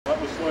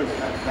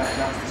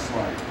That's the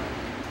slide.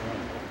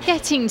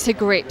 Getting to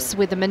grips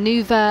with a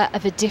manoeuvre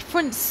of a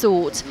different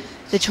sort.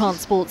 The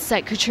Transport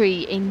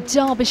Secretary in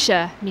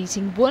Derbyshire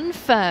meeting one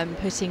firm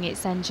putting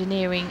its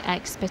engineering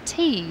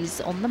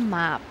expertise on the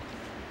map.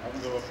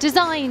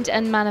 Designed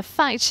and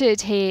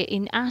manufactured here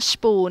in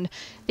Ashbourne,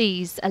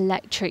 these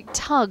electric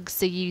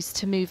tugs are used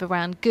to move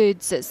around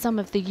goods at some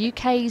of the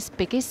UK's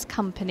biggest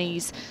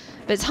companies.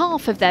 But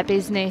half of their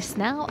business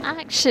now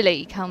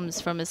actually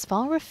comes from as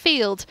far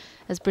afield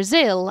as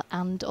Brazil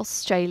and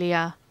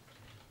Australia.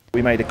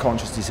 We made a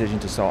conscious decision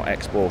to start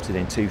exporting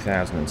in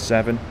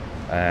 2007.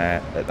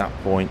 At that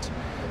point,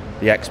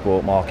 the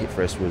export market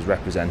for us was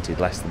represented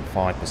less than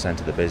 5%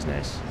 of the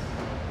business.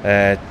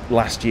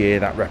 Last year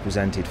that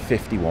represented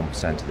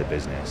 51% of the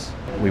business.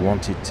 We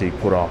wanted to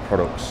put our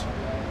products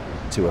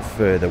to a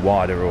further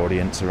wider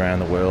audience around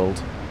the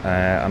world,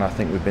 and I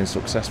think we've been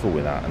successful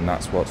with that, and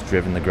that's what's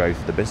driven the growth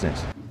of the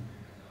business.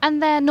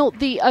 And they're not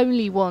the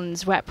only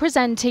ones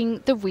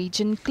representing the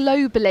region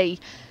globally.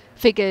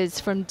 Figures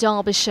from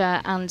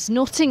Derbyshire and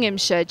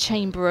Nottinghamshire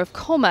Chamber of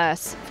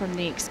Commerce from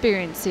the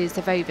experiences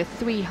of over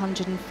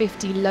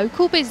 350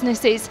 local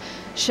businesses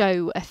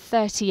show a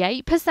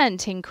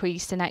 38%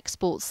 increase in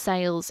export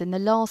sales in the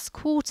last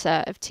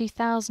quarter of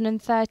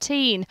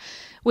 2013,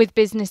 with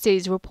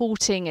businesses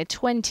reporting a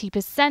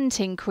 20%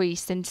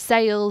 increase in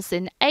sales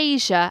in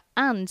Asia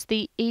and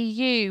the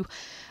EU.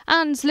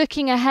 And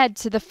looking ahead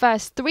to the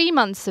first 3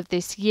 months of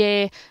this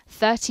year,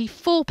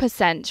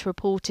 34%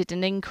 reported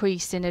an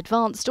increase in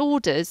advanced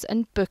orders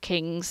and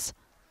bookings.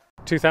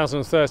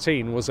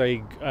 2013 was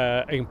a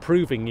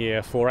improving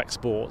year for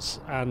exports,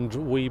 and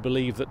we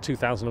believe that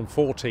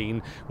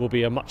 2014 will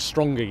be a much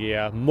stronger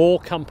year. More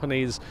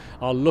companies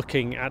are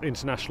looking at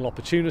international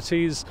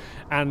opportunities,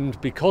 and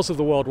because of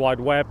the World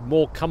Wide Web,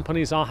 more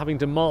companies are having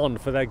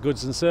demand for their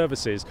goods and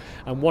services.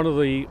 And one of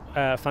the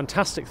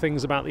fantastic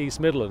things about the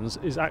East Midlands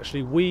is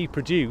actually we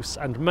produce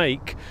and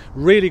make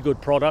really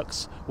good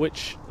products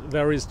which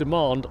there is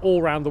demand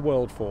all around the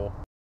world for.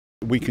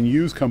 We can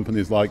use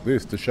companies like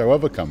this to show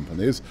other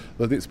companies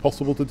that it's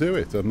possible to do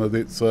it, and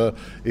that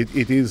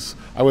it is,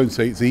 I won't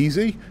say it's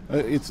easy,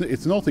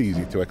 it's not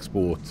easy to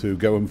export, to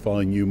go and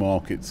find new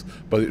markets,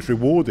 but it's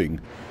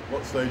rewarding.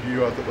 What stage are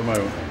you at the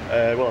moment?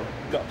 Well,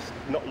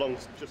 not long,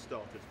 just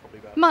started.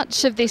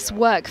 Much of this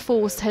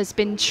workforce has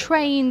been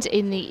trained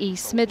in the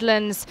East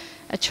Midlands,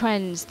 a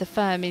trend the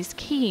firm is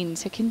keen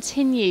to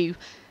continue.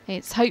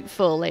 It's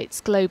hopeful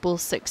its global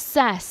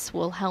success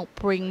will help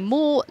bring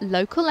more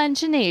local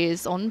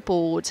engineers on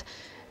board.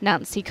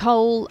 Nancy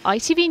Cole,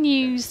 ITV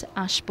News,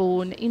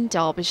 Ashbourne in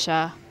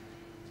Derbyshire.